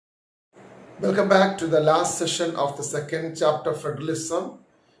Welcome back to the last session of the second chapter of Federalism.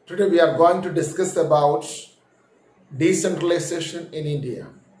 Today we are going to discuss about decentralization in India.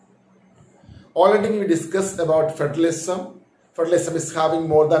 Already we discussed about Federalism. Federalism is having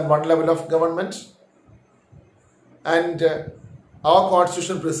more than one level of government, and our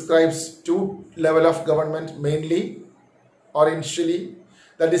constitution prescribes two levels of government mainly or initially,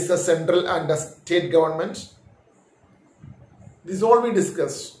 that is the central and the state government. This is all we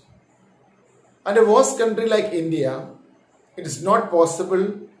discussed. And a vast country like India, it is not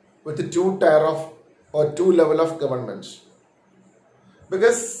possible with a two-tier of or two level of government,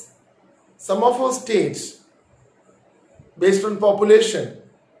 because some of our states, based on population,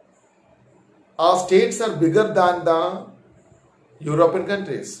 our states are bigger than the European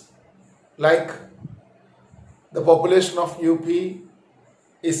countries. Like the population of UP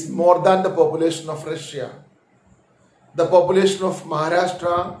is more than the population of Russia. The population of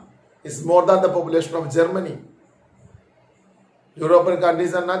Maharashtra is more than the population of Germany. European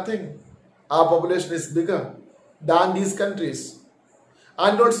countries are nothing. Our population is bigger than these countries.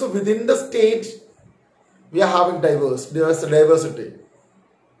 And also within the state, we are having diversity.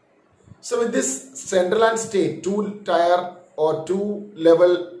 So with this central and state, two-tier or two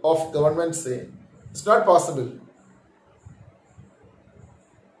level of government, say, it's not possible.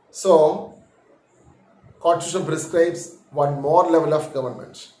 So, Constitution prescribes one more level of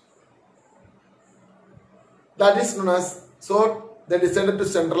government. That is known as, so they decided to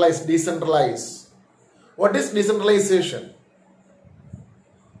decentralize. What is decentralization?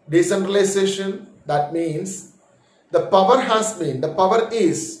 Decentralization, that means the power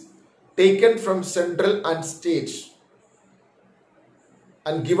is taken from central and state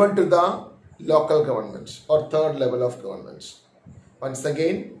and given to the local government or third level of government. Once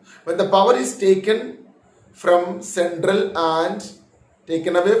again, when the power is taken from central and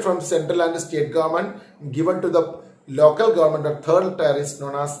taken away from central and state government, given to the local government or third tier, is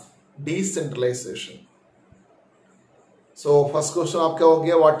known as decentralization. So first question आपका हो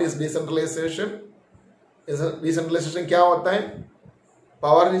गया, what is decentralization? Decentralization क्या होता है?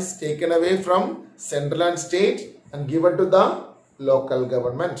 Power is taken away from central and state and given to the local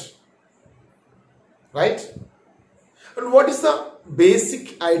government. Right? And what is the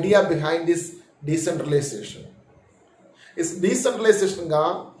basic idea behind this decentralization? इस decentralization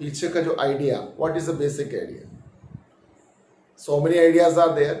का पीछे का जो idea, what is the basic idea? So many ideas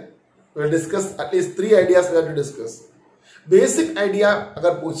are there. We will discuss at least 3 ideas we have to discuss. Basic idea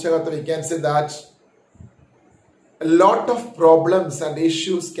अगर पूछेगा तो we can say that a lot of problems and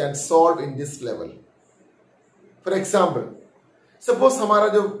issues can solve in this level. For example, suppose हमारा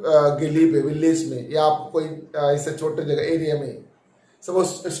जो गली पे, village में या आप कोई ऐसे छोटे जगह area में,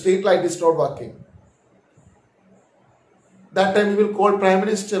 suppose a street light is not working. That time we will call Prime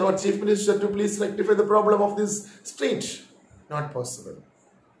Minister or Chief Minister to please rectify the problem of this street. Not possible.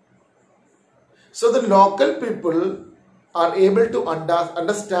 So the local people are able to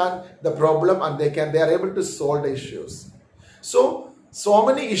understand the problem and they are able to solve the issues. So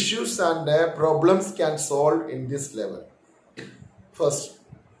many issues and problems can solve in this level. First,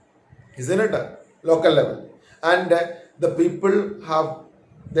 isn't it? Local level. And the people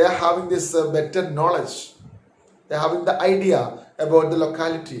they are having this better knowledge. They are having the idea about the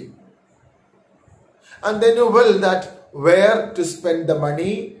locality. And they know well that where to spend the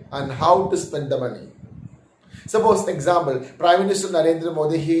money and how to spend the money. Suppose example, Prime Minister Narendra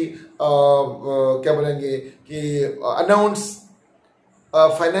Modi he क्या बोलेंगे कि announce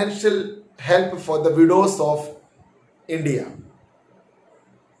financial help for the widows of India.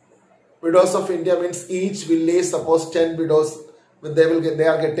 Widows of India means each village, suppose 10 widows, they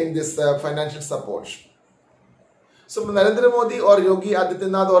are getting this financial support. So Narendra Modi or Yogi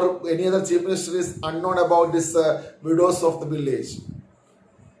Adityanath or any other chief minister is unknown about this widows of the village.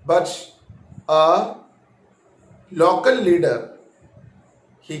 But a local leader,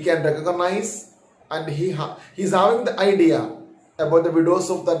 he can recognize and he is having the idea about the widows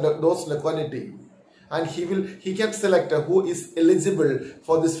of those locality, and he can select who is eligible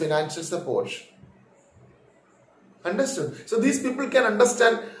for this financial support. Understood? So these people can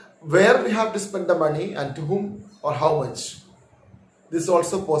understand where we have to spend the money and to whom or how much. This is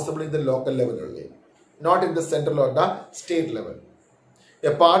also possible in the local level only, not in the central or the state level.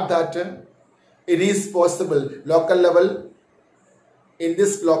 Apart that, it is possible, local level, in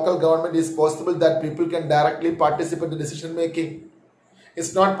this local government is possible that people can directly participate in decision making.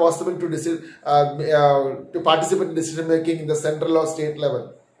 It's not possible to participate in decision making in the central or state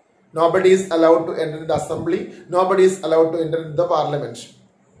level. Nobody is allowed to enter the assembly, nobody is allowed to enter the parliament.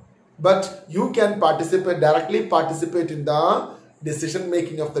 But you can directly participate in the decision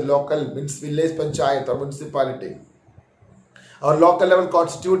making of the local means village panchayat or municipality. Our local level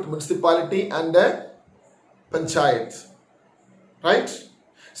constitute municipality and panchayat, right?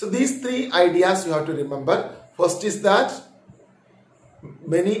 So these three ideas you have to remember. First is that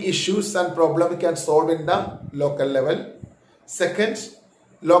many issues and problems can solve in the local level. Second,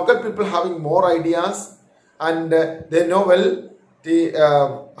 local people having more ideas and they know well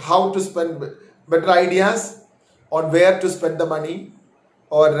how to spend better ideas on where to spend the money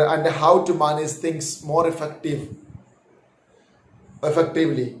and how to manage things more effectively.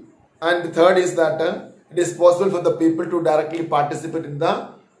 And the third is that it is possible for the people to directly participate in the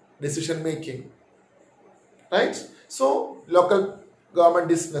decision making, right? So local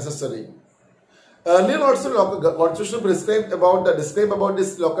government is necessary. Earlier also local constitution described about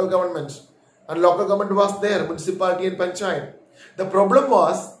this local government, and local government was there, municipality and panchayat. The problem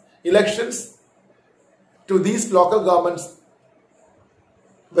was elections to these local governments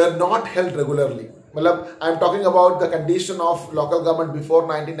were not held regularly. I am talking about the condition of local government before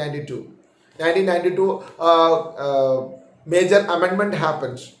 1992. 1992 major amendment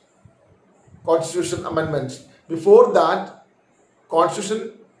happened, constitution amendment. Before that,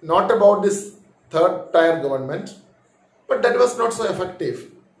 constitution not about this third tier government, but that was not so effective.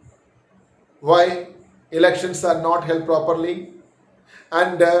 Why? Elections are not held properly,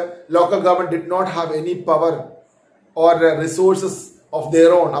 and local government did not have any power or resources of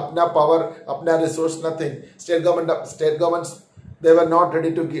their own. Apna power, apna resource, nothing. State governments, they were not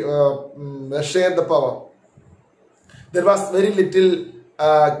ready to give, share the power. There was very little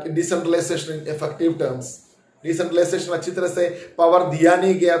decentralization in effective terms. Decentralization अच्छी तरह से power दिया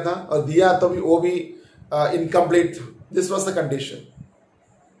नहीं गया था, और दिया तो भी वो भी incomplete. This was the condition,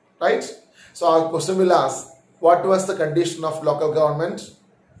 right? So our question will ask, what was the condition of local government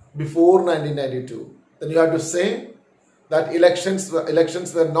before 1992? Then you have to say that elections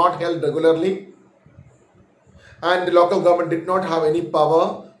were not held regularly, and the local government did not have any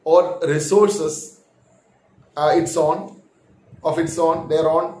power or resources of its own.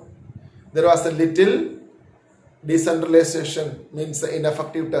 There was a little decentralization, means in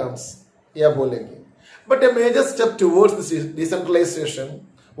effective terms. But a major step towards this decentralization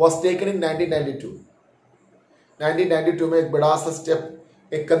was taken in 1992. 1992 में एक बड़ा सा step,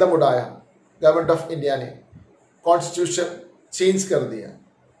 एक कदम उठाया government of India ने, constitution change कर दिया.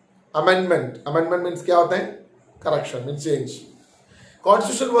 Amendment means क्या होता है? Correction means change.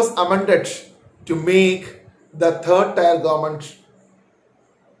 Constitution was amended to make the third tier government,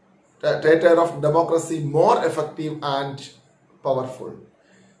 tier of democracy, more effective and powerful.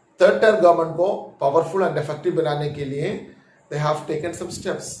 Third tier government को powerful and effective बनाने के लिए they have taken some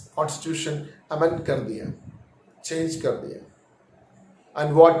steps. Constitution amend कर दिया, change कर दिया.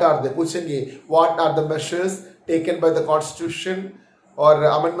 And what are they? पूछेंगे, what are the measures taken by the constitution or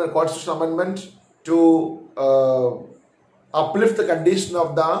amendment, constitutional amendment to uplift the condition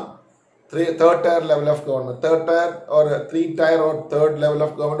of the third tier level of government, third tier or three tier or third level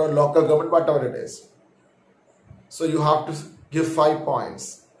of government or local government, whatever it is. So you have to give 5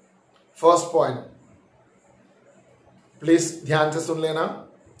 points. First point, please ध्यान से सुन लेना,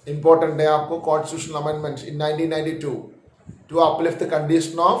 important है आपको. Constitutional amendment in 1992 to uplift the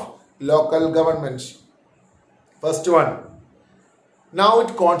condition of local governments. First one, now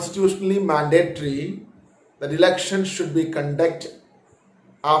it constitutionally mandatory that elections should be conducted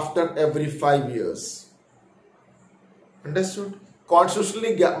after every 5 years. Understood?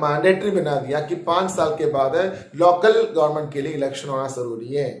 Constitutionally mandatory बना दिया कि 5 साल के बाद local government के लिए election होना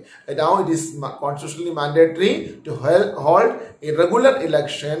जरूरी है. And now it is constitutionally mandatory to hold a regular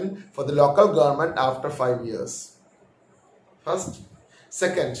election for the local government after 5 years. First.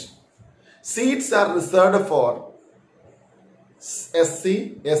 Second, seats are reserved for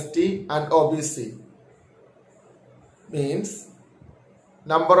SC, ST and OBC. Means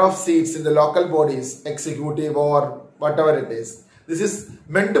number of seats in the local bodies, executive or whatever it is. This is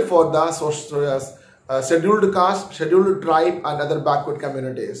meant for the scheduled caste, scheduled tribe and other backward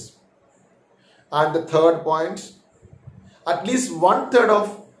communities. And the third point, at least 1/3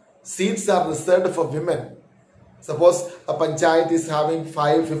 of seats are reserved for women. Suppose a panchayat is having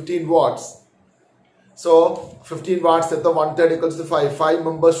 15 wards. So 15 wards, so 1/3 equals to 5. 5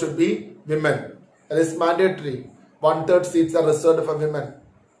 members should be women. That is mandatory. 1/3 seats are reserved for women.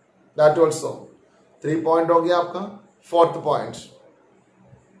 That also. 3 point हो गया आपका. Fourth point,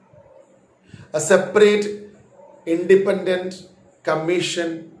 a separate independent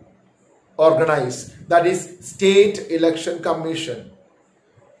commission organized, that is State Election Commission.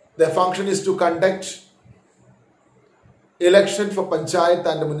 Their function is to conduct election for panchayat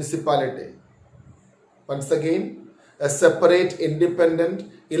and municipality. Once again, a separate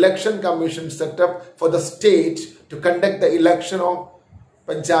independent election commission set up for the state to conduct the election of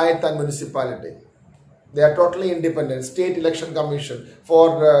panchayat and municipality. They are totally independent, state election commission for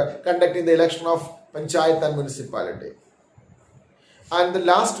conducting the election of panchayat and municipality. And the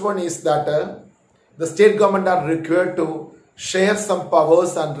last one is that the state government are required to share some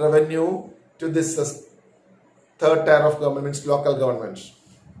powers and revenue to this third tier of government, means local government.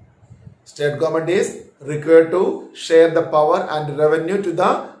 State government is required to share the power and revenue to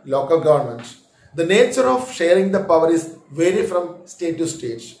the local government. The nature of sharing the power is vary from state to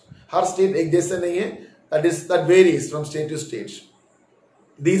state. Har state ek jaisa nahi hai, that varies from state to state.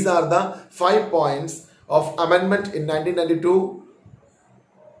 These are the 5 points of amendment in 1992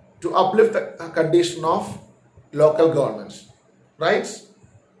 to uplift the condition of local government, right?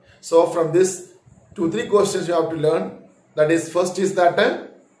 So from this 2-3 questions you have to learn. That is, first is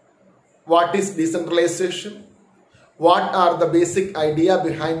that what is decentralization? What are the basic idea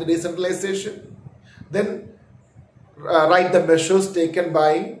behind the decentralization? Then write the measures taken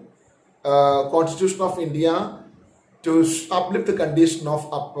by Constitution of India to uplift the condition of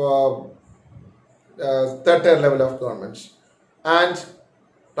third tier level of government, and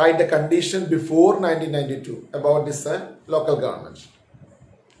write the condition before 1992 about this local government.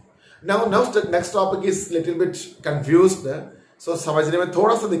 Now next topic is little bit confused, so समझने में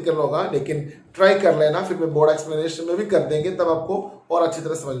थोड़ा सा दिक्कत होगा, लेकिन try कर लेना, फिर मैं बोर्ड एक्सप्लेनेशन में भी कर देंगे, तब आपको और अच्छी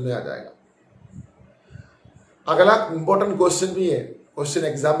तरह समझ में आ जाएगा. अगला इंपॉर्टेंट क्वेश्चन भी है, क्वेश्चन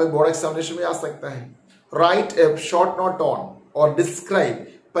एग्जाम में बोर्ड एग्जामिनेशन में आ सकता है. Right A short note on और describe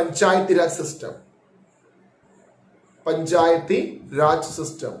Panchayati Raj system. Panchayati Raj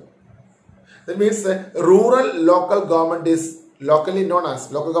system. That means rural local government is known as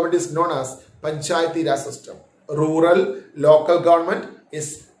Panchayati Raj system. Rural local government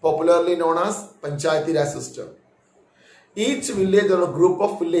is popularly known as Panchayati Raj system. Each village or a group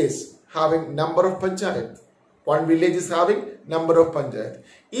of villages having number of panchayat. One village is having number of panchayat.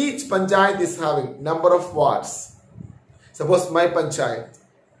 Each panchayat is having number of wards. Suppose my panchayat,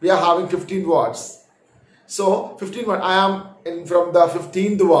 we are having 15 wards. So 15 ward, I am from the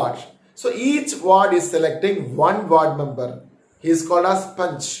 15th ward. So each ward is selecting one ward member. He is called as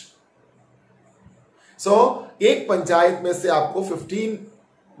punch. So एक पंचायत में से आपको 15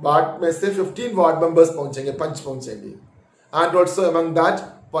 ward में से 15 ward members पहुंचेंगे, पंच पहुंचेंगे. And also among that,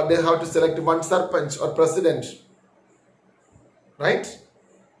 what they have to select one sarpanch or president, right?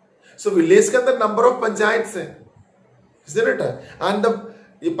 So village के अंदर number of पंचायत हैं, isn't it? And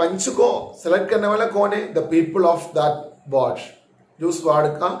ये पंच को सेलेक्ट करने वाला कौन है? The people of that ward. जो उस वार्ड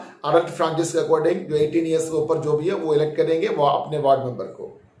का अडल्ट फ्रैंचाइज के अकॉर्डिंग जो 18 इयर्स के ऊपर जो भी है वो इलेक्ट करेंगे वो अपने वार्ड मेंबर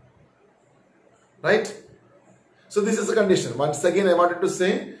को, right? So this is the condition. Once again I wanted to से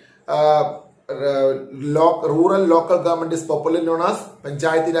rural local government is popularly known as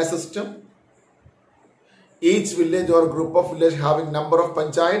Panchayati Raj system. Each village और group of village having number of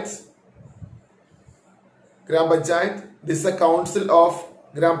panchayats. Gram panchayat, this is a council of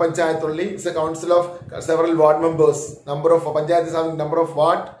Gram Panchayat only. It's a council of several ward members. Number of panchayat is having number of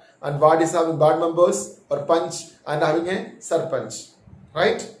ward, and ward is having ward members or panch and having a sarpanch.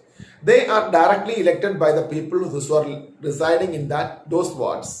 Right? They are directly elected by the people who are residing in those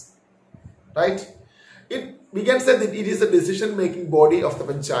wards. Right? We can say that it is a decision making body of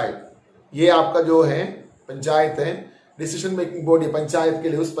the panchayat. ये आपका जो है पंचायत है, decision making body panchayat के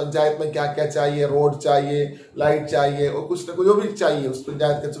लिए. उस पंचायत में क्या क्या चाहिए, रोड चाहिए, लाइट चाहिए और कुछ ना कुछ जो भी चाहिए उस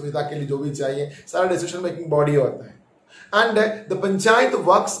पंचायत की सुविधा के लिए जो भी चाहिए, सारा डिसीजन मेकिंग बॉडी होता है. And the panchayat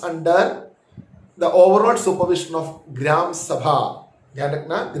works under the overall supervision of gram सभा. ध्यान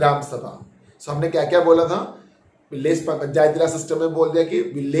रखना, ग्राम सभा. सो हमने क्या क्या बोला था? विलेज पंचायती राज सिस्टम में बोल दिया कि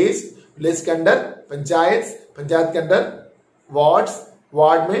विलेज के अंडर पंचायत, पंचायत के अंडर वार्ड्स,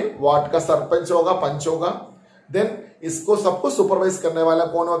 वार्ड में वार्ड का सरपंच होगा, पंच होगा. देन इसको सबको सुपरवाइज करने वाला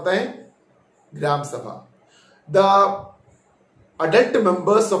कौन होता है? ग्राम सभा. The adult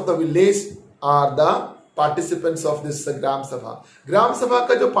members of the village are the participants of this ग्राम सभा. ग्राम सभा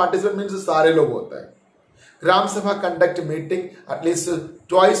का जो पार्टिसिपेंट मीन्स सारे लोग होता है. ग्राम सभा कंडक्ट मीटिंग एटलीस्ट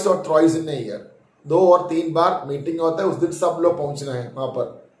ट्वाइस और थ्राइस इन ए ईयर. 2 और 3 बार मीटिंग होता है. उस दिन सब लोग पहुंचना है वहां पर.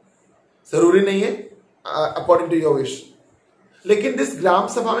 जरूरी नहीं है अकॉर्डिंग टू योर विश, लेकिन दिस ग्राम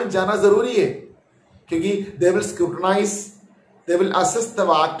सभा में जाना जरूरी है क्योंकि they will scrutinize, they will assess the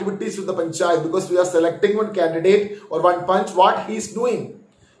activities of the panchayat, because we are selecting one candidate or one panch, what he is doing,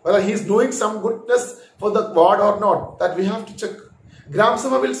 whether he is doing some goodness for the ward or not, that we have to check. Gram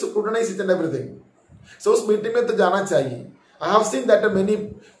Sabha will scrutinize each and everything. So उस meeting में तो जाना चाहिए. I have seen that many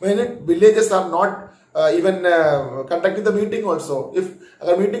villages are not even conducting the meeting also. If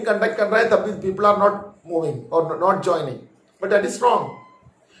अगर meeting conduct कर रहा है तब भी people are not moving or not joining. But that is wrong.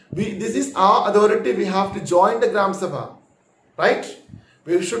 This is our authority. We have to join the Gram Sabha, right?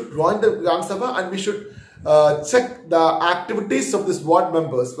 We should join the Gram Sabha and we should check the activities of these ward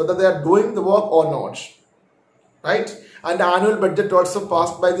members, whether they are doing the work or not, right? And the annual budget also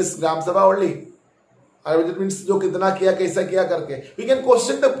passed by this Gram Sabha only. It means जो कितना किया कैसा किया करके. We can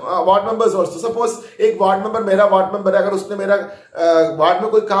question the ward members also. Suppose एक ward member मेरा ward member है, अगर उसने मेरा ward में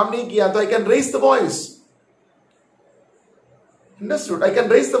कोई काम नहीं किया तो I can raise the voice. Understood? I can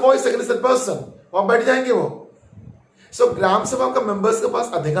raise the voice against that person. वहाँ बैठ जाएंगे वो. So ग्राम सभा का members के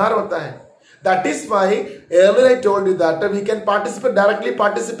पास अधिकार होता है. That is why earlier I told you that we can directly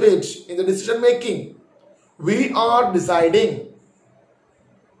participate in the decision making. We are deciding.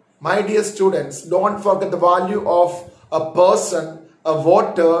 My dear students, don't forget the value of a person, a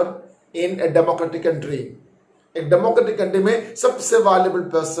voter in a democratic country. एक democratic country में सबसे valuable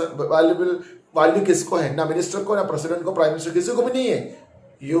person, value किसको है? ना minister को, ना president को, prime minister किसी को भी नहीं है.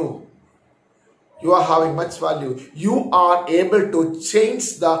 You are having much value. You are able to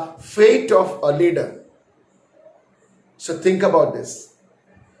change the fate of a leader. So think about this.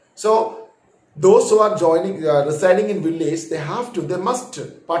 So those who are residing in village, they must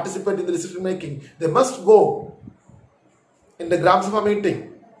participate in the decision making. They must go in the Gram Sabha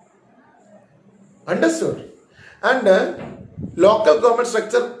meeting. Understood? And local government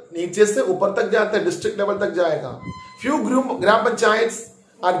structure नीचे से ऊपर तक जाता है, district level तक जाएगा. Few gram panchayats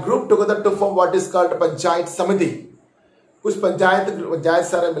are grouped together to form what is called panchayat samiti. कुछ पंचायत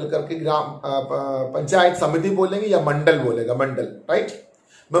सारे मिलकर के पंचायत समिति बोलेंगे या मंडल बोलेगा, मंडल, right?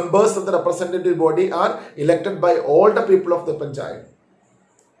 Members of the representative body are elected by all the people of the panchayat,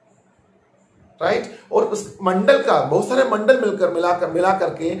 right? और उस मंडल का बहुत सारे मंडल मिला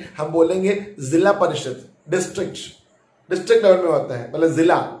करके हम बोलेंगे जिला परिषद, डिस्ट्रिक्ट लेवल में होता है, मतलब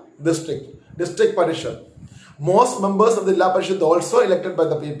जिला, डिस्ट्रिक्ट परिषद. Most members of the Jilla Parishad also elected by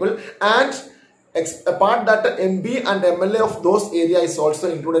the people, and apart that MP and MLA of those areas is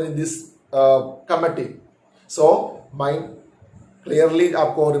also included in this committee. So clearly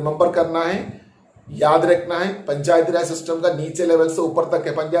आपको remember करना है, याद रखना है. पंचायती राज सिस्टम का नीचे level से ऊपर तक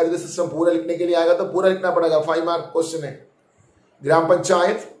है. पंचायती राज सिस्टम पूरा लिखने के लिए आएगा तो पूरा लिखना पड़ेगा. 5 मार्क क्वेश्चन है. ग्राम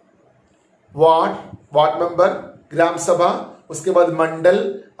पंचायत, वार्ड मेंबर, ग्राम सभा, उसके बाद मंडल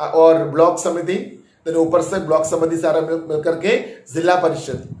और ब्लॉक समिति, देन ऊपर से ब्लॉक समिति सारा मिलकर के जिला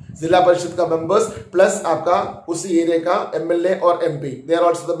परिषद का मेंबर्स प्लस आपका उसी एरिया का एमएलए और MP, they are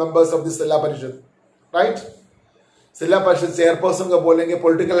also the members of this जिला परिषद, राइट? जिला परिषद चेयरपर्सन का बोलेंगे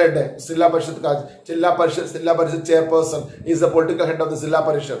पॉलिटिकल हेड है जिला परिषद का. जिला परिषद chairperson is the political head of the जिला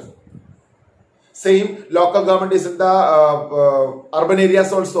परिषद. Same local government is in the urban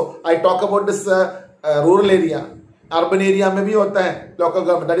areas also. I talk about this rural area. Urban area में भी होता है local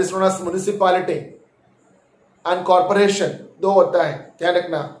government, that is known as municipality and corporation. दो होता है, ध्यान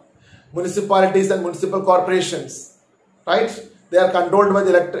रखना. Municipalities and municipal corporations, right? They are controlled by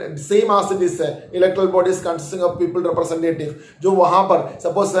the same as it is electoral bodies consisting of people representative. जो वहां पर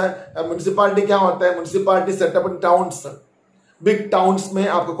सपोज म्युनिसिपैलिटी क्या होता है? म्युनिसिपैलिटी सेटअप इन टाउन्स, बिग टाउन्स में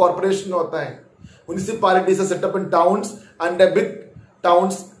आपका कॉर्पोरेशन होता है. म्युनिसिपैलिटी से setup in towns and big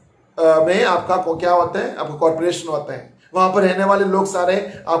towns में आपका क्या होता है? आपका कॉर्पोरेशन होता है. वहां पर रहने वाले लोग सारे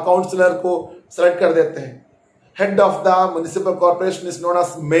आप काउंसलर को सेलेक्ट कर देते हैं. Head of the municipal corporation is known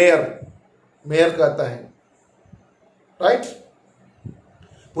as mayor कहता है, राइट?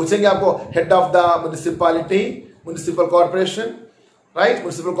 पूछेंगे आपको head of the municipality, municipal corporation, right?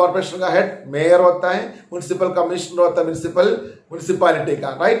 Municipal corporation का हेड मेयर होता है, म्युनिसिपल कमिश्नर होता है म्युनिसिपैलिटी का,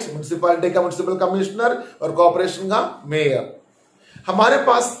 राइट? म्युनिसिपैलिटी का म्युनिसिपल कमिश्नर और कॉर्पोरेशन का मेयर. हमारे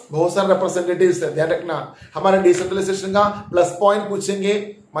पास बहुत सारे रिप्रेजेंटेटिव्स है, ध्यान रखना. हमारे डिसेंट्रलाइजेशन का प्लस पॉइंट पूछेंगे,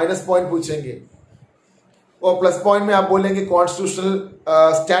 माइनस पॉइंट पूछेंगे. और प्लस पॉइंट में आप बोलेंगे constitutional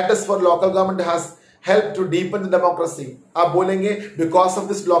status for local government has help to deepen the democracy. आप बोलेंगे because of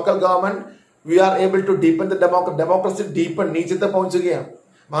this local government we are able to deepen the democracy. deepen नीचे तक पहुंच गया.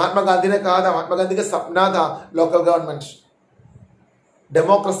 महात्मा गांधी ने कहा था, महात्मा गांधी का सपना था लोकल गवर्नमेंट,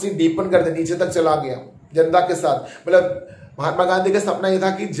 डेमोक्रेसी डीपन कर दे, नीचे तक चला गया जनता के साथ. मतलब महात्मा गांधी का सपना यह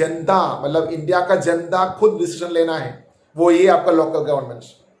था कि जनता, मतलब इंडिया का जनता खुद डिसीजन लेना है, वो ये आपका local government.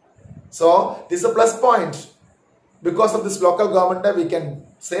 So this a plus point. Because of this local government we can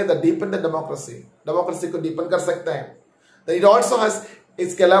say that deepen the democracy. Democracy को deepen कर सकते हैं. Then it also has,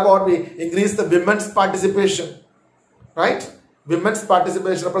 इसके अलावा और भी increase the women's participation, right? Women's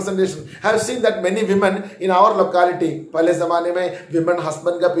participation, representation. I have seen that many women in our locality, पहले जमाने में women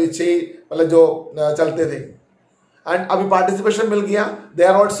husband का पीछे मतलब जो चलते थे, and अभी participation मिल गया. They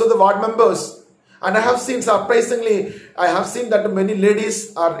are also the ward members. And I have seen, surprisingly, I have seen that many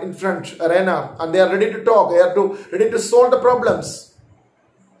ladies are in front arena and they are ready to talk, they are ready to solve the problems.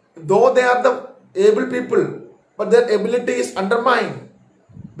 Though they are the able people, but their ability is undermined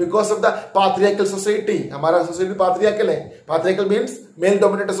because of the patriarchal society. Hamara society patriarchal hai. Patriarchal means male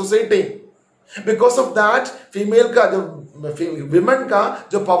dominated society. Because of that, female ka, women ka,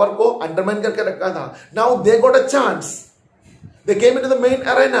 jo power ko undermine karke rakha tha. Now they got a chance. They came into the main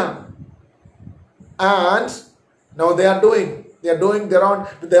arena. And now they are doing their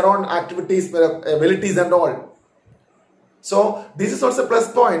own activities, abilities and all. So this is also a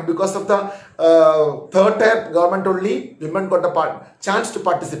plus point because of the third tier government only, women got a chance to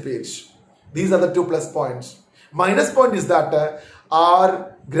participate. These are the 2 plus points. Minus point is that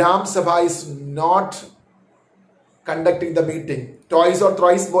our Gram Sabha is not conducting the meeting. Twice or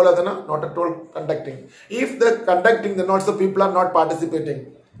thrice bola tha na, not at all conducting. If they're conducting, then also people are not participating.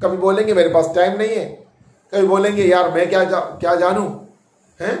 कभी बोलेंगे मेरे पास time नहीं है, कभी बोलेंगे यार मैं क्या जानूं,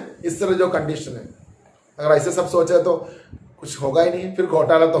 हैं? इस तरह जो कंडीशन है, अगर ऐसे सब सोचे तो कुछ होगा ही नहीं. फिर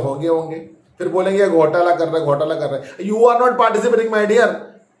घोटाला तो होंगे, फिर बोलेंगे घोटाला कर रहे हैं. You are not participating, my dear,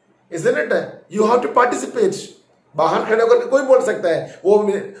 isn't it? You have to participate. बाहर खड़े होकर कोई बोल सकता है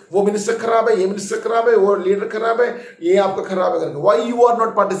वो मिनिस्टर खराब है, ये मिनिस्टर खराब है, वो लीडर खराब है, ये आपका खराब है करके. Why you are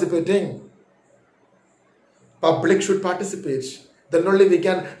not participating? Public should participate. Then only we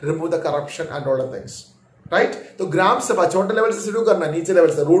can remove the corruption and all the things. Right? तो ग्राम सभा छोटे लेवल से शुरू करना, नीचे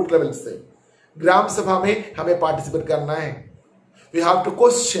लेवल से, रूट लेवल से. ग्राम सभा में हमें पार्टिसिपेट करना है. We have to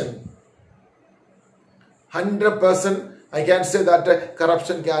question. 100% I can say that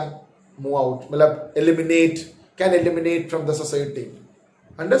corruption can move out, can eliminate from the society.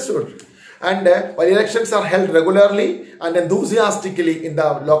 Understood? And while elections are held regularly and enthusiastically in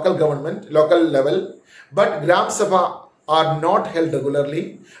the local level, but Gram Sabha are not held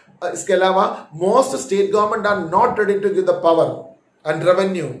regularly. इसके अलावा most state government are not ready to give the power and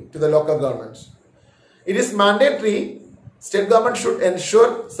revenue to the local governments. It is mandatory. State government should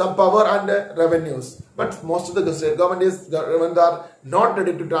ensure some power and revenues, but most of the state governments are not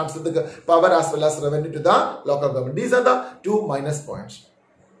ready to transfer the power as well as revenue to the local government. These are the 2 minus points.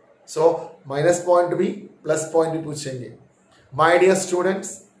 So minus point भी plus point भी पूछेंगे. My dear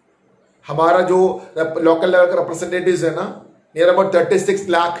students, हमारा जो local level का representatives है ना, near about 36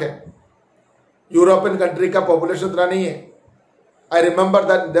 lakh है. European country का population इतना नहीं है. I remember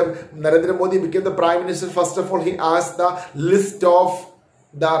that Narendra Modi became the Prime Minister. First of all, he asked the list of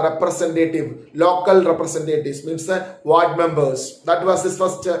the local representatives, means the ward members. That was his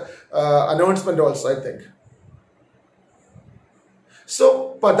first announcement also, I think.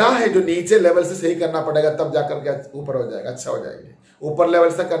 So, पता है जो नीचे level से सही करना पड़ेगा तब जाकर के ऊपर हो जाएगा, अच्छा हो जाएगा. ऊपर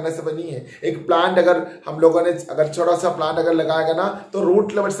लेवल से करने से नहीं है. एक प्लांट अगर हम लोगों ने अगर छोटा सा प्लांट अगर लगाएगा ना तो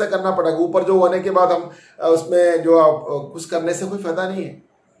रूट लेवल से करना पड़ेगा. ऊपर जो होने के बाद हम उसमें जो कुछ करने से कोई फायदा नहीं है.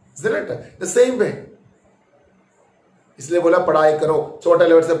 Isn't it? The same way. इसलिए बोला पढ़ाई करो. छोटे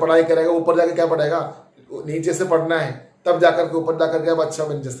लेवल से पढ़ाई करेगा, ऊपर जाकर क्या पढ़ेगा, नीचे से पढ़ना है, तब जाकर के ऊपर जाकर के अच्छा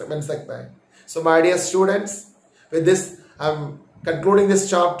बन सकता है. So my dear students, with this I'm concluding this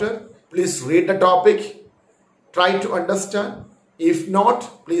chapter. Please read the topic, try to understand. If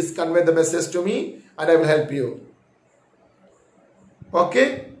not, please convey the message to me and I will help you.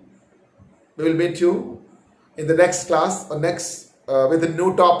 Okay? We will meet you in the next class or with a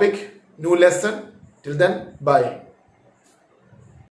new topic, new lesson. Till then, bye.